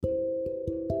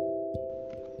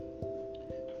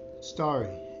Story.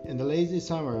 In the lazy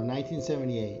summer of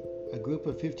 1978, a group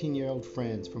of 15-year-old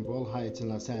friends from Boyle Heights in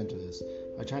Los Angeles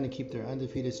are trying to keep their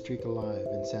undefeated streak alive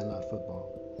in sandlot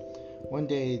football. One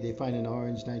day, they find an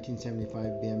orange 1975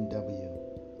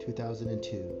 BMW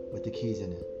 2002 with the keys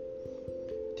in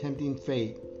it. Tempting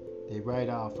fate, they ride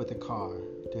off with the car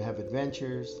to have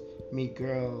adventures, meet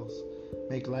girls,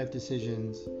 make life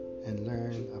decisions, and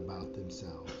learn about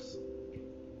themselves.